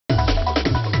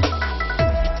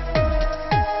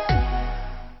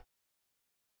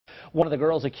One of the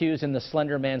girls accused in the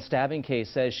Slender Man stabbing case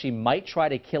says she might try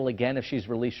to kill again if she's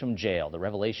released from jail. The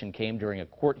revelation came during a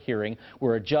court hearing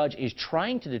where a judge is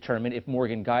trying to determine if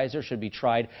Morgan Geyser should be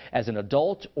tried as an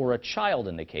adult or a child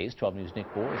in the case. 12 News' Nick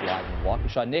Bohr is live in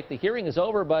Waukesha. Nick, the hearing is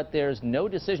over, but there's no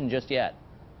decision just yet.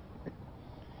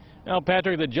 Now,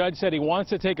 Patrick, the judge said he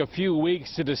wants to take a few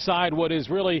weeks to decide what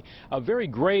is really a very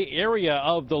gray area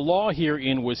of the law here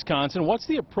in Wisconsin. What's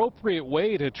the appropriate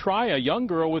way to try a young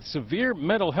girl with severe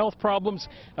mental health problems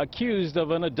accused of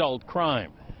an adult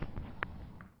crime?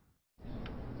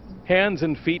 Hands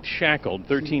and feet shackled,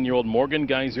 13-year-old Morgan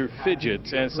Geyser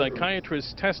fidgets as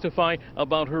psychiatrists testify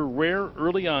about her rare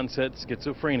early-onset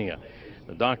schizophrenia.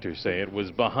 The doctors say it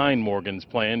was behind Morgan's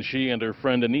plan. She and her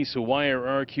friend Anissa Wire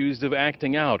are accused of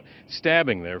acting out,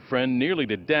 stabbing their friend nearly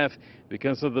to death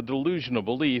because of the delusional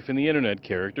belief in the internet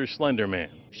character Slender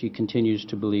Man. She continues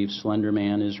to believe Slender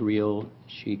Man is real.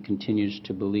 She continues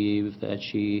to believe that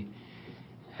she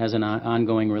has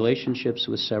ongoing relationships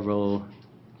with several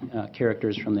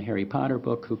characters from the Harry Potter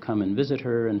book who come and visit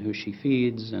her and who she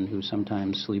feeds and who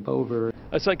sometimes sleep over.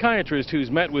 A psychiatrist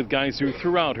who's met with Geyser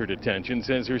throughout her detention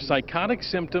says her psychotic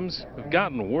symptoms have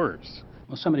gotten worse.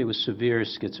 Well, somebody with severe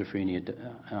schizophrenia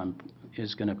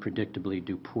is going to predictably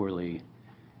do poorly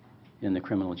in the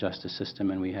criminal justice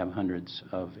system, and we have hundreds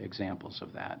of examples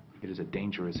of that. It is a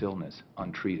dangerous illness,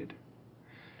 untreated,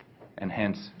 and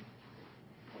hence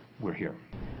we're here.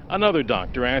 Another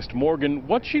doctor asked Morgan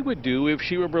what she would do if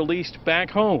she were released back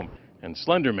home, and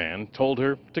Slender Man told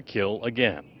her to kill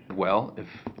again. Well,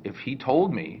 if he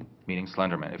told me, meaning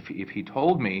Slender Man, if he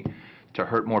told me to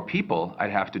hurt more people,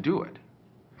 I'd have to do it.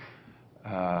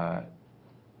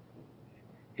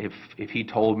 If he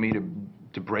told me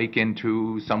to break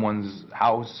into someone's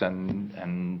house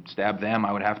and stab them,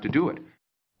 I would have to do it.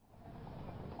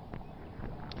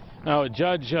 Now, a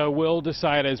judge will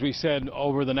decide, as we said,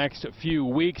 over the next few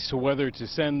weeks whether to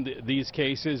send these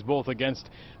cases, both against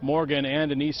Morgan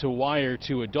and Anissa Wire,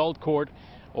 to adult court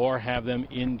or have them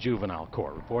in juvenile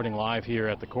court. Reporting live here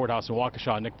at the courthouse in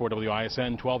Waukesha, Nick Bohr,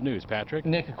 WISN 12 News. Patrick?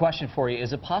 Nick, a question for you.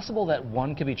 Is it possible that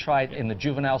one could be tried in the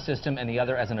juvenile system and the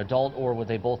other as an adult, or would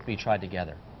they both be tried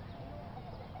together?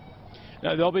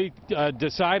 They'll be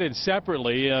decided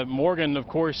separately. Morgan, of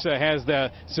course, has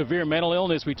the severe mental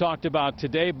illness we talked about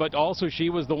today, but also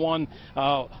she was the one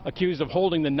accused of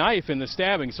holding the knife in the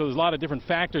stabbing. So there's a lot of different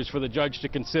factors for the judge to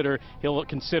consider. He'll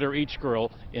consider each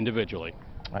girl individually.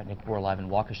 All right, Nick Bohr live in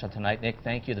Waukesha tonight. Nick,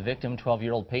 thank you. The victim,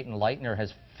 12-year-old Peyton Leitner,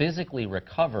 has physically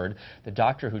recovered. The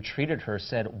doctor who treated her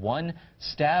said one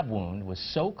stab wound was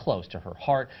so close to her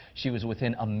heart she was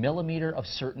within a millimeter of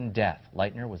certain death.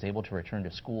 Leitner was able to return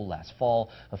to school last fall,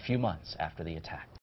 a few months after the attack.